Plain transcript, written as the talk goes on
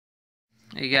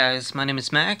Hey guys, my name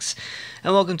is Max,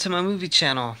 and welcome to my movie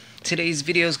channel. Today's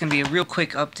video is going to be a real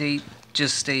quick update,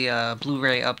 just a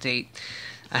Blu-ray update.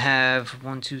 I have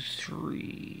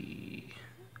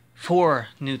 4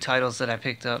 new titles that I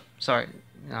picked up. Sorry,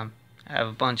 I have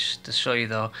a bunch to show you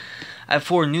though. I have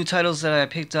 4 new titles that I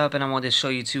picked up, and I wanted to show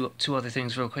you two other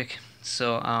things real quick.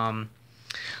 So,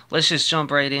 let's just jump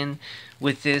right in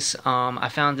with this. I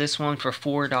found this one for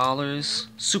 $4.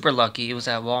 Super lucky. It was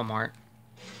at Walmart.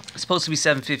 It's supposed to be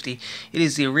 $7.50. It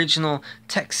is the original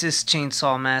Texas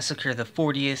Chainsaw Massacre, the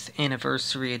 40th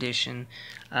anniversary edition.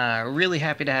 Really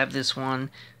happy to have this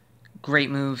one. Great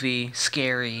movie,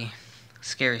 scary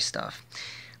stuff,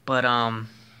 but an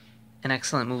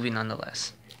excellent movie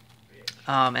nonetheless.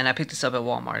 And I picked this up at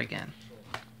Walmart again.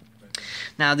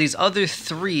 Now these other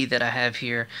 3 that I have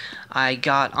here, I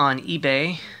got on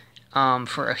eBay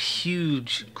for a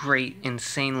huge, great,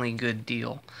 insanely good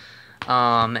deal,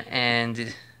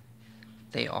 and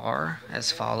they are as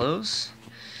follows: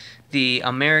 the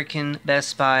American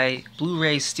Best Buy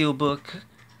Blu-ray Steelbook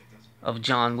of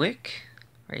John Wick,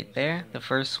 right there, the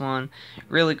first one.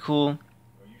 Really cool,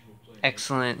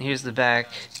 excellent. Here's the back.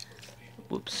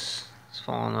 Whoops, it's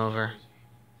falling over.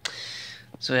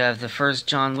 So we have the first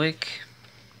John Wick,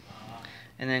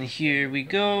 and then here we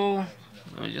go.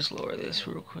 Let me just lower this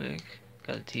real quick.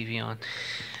 Got the TV on.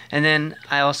 And then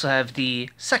I also have the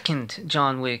second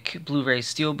John Wick Blu-ray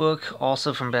Steelbook,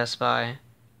 also from Best Buy.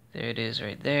 There it is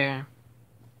right there.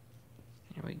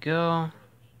 Here we go.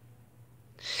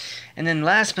 And then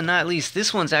last but not least,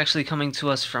 this one's actually coming to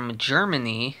us from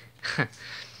Germany.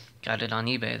 Got it on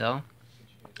eBay though.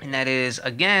 And that is,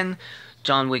 again,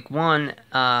 John Wick 1.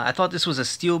 I thought this was a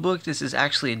Steelbook. This is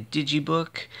actually a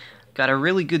Digibook. Got a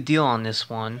really good deal on this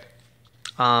one.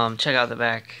 Check out the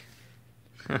back.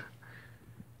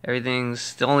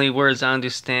 Everything's, the only words I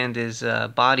understand is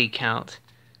body count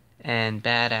and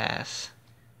badass.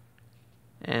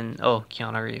 And, oh,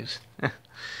 Keanu Reeves.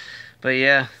 But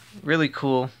yeah, really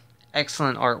cool.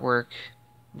 Excellent artwork.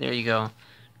 There you go.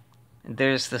 And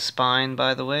there's the spine,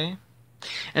 by the way.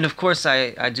 And of course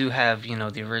I do have, you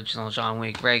know, the original John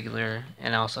Wick regular,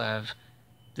 and I also have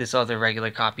this other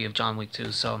regular copy of John Wick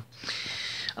 2, so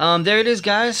there it is,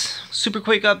 guys. Super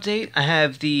quick update. I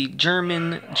have the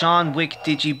German John Wick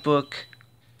Digibook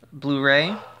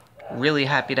Blu-ray. Really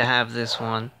happy to have this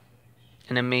one.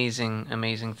 An amazing,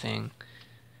 amazing thing.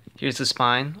 Here's the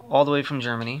spine, all the way from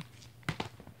Germany.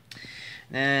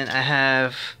 Then I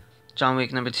have John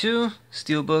Wick number 2,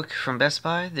 Steelbook from Best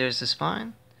Buy. There's the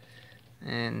spine.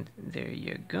 And there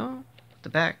you go, the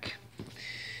back.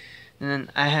 And then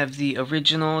I have the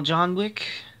original John Wick.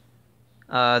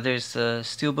 There's the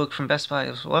Steelbook from Best Buy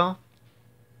as well.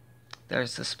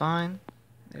 There's the spine.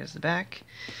 There's the back.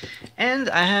 And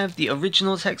I have the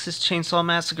original Texas Chainsaw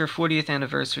Massacre 40th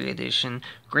Anniversary Edition.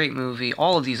 Great movie.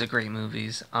 All of these are great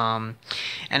movies. And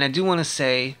I do want to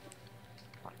say,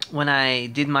 when I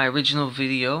did my original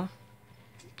video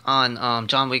on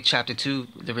John Wick Chapter 2,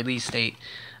 the release date,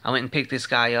 I went and picked this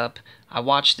guy up. I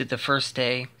watched it the first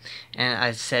day, and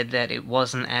I said that it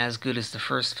wasn't as good as the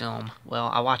first film.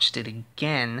 Well, I watched it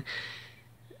again.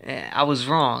 I was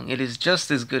wrong. It is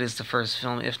just as good as the first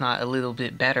film, if not a little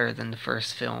bit better than the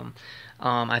first film.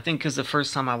 I think because the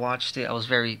first time I watched it, I was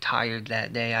very tired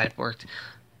that day. I had worked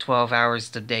 12 hours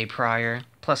the day prior.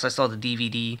 Plus, I saw the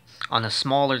DVD on a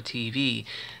smaller TV.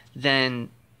 Then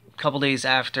couple days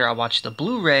after, I watched the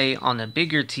Blu-ray on a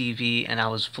bigger TV, and I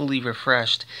was fully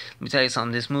refreshed. Let me tell you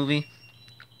something, this movie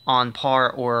on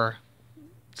par or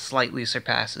slightly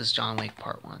surpasses John Wick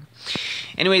Part 1.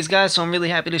 Anyways, guys, so I'm really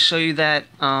happy to show you that.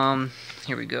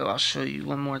 Here we go. I'll show you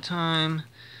one more time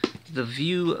the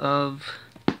view of,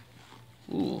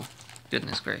 ooh,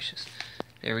 goodness gracious.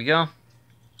 There we go.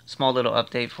 Small little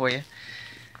update for you.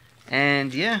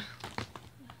 And yeah,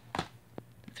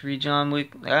 3 John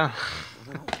Wick.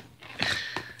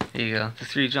 There you go, the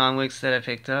 3 John Wicks that I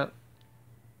picked up,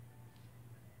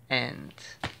 and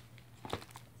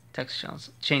Texas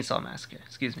Chainsaw Massacre.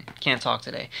 Excuse me, can't talk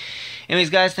today. Anyways,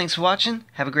 guys, thanks for watching.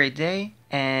 Have a great day,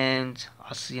 and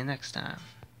I'll see you next time.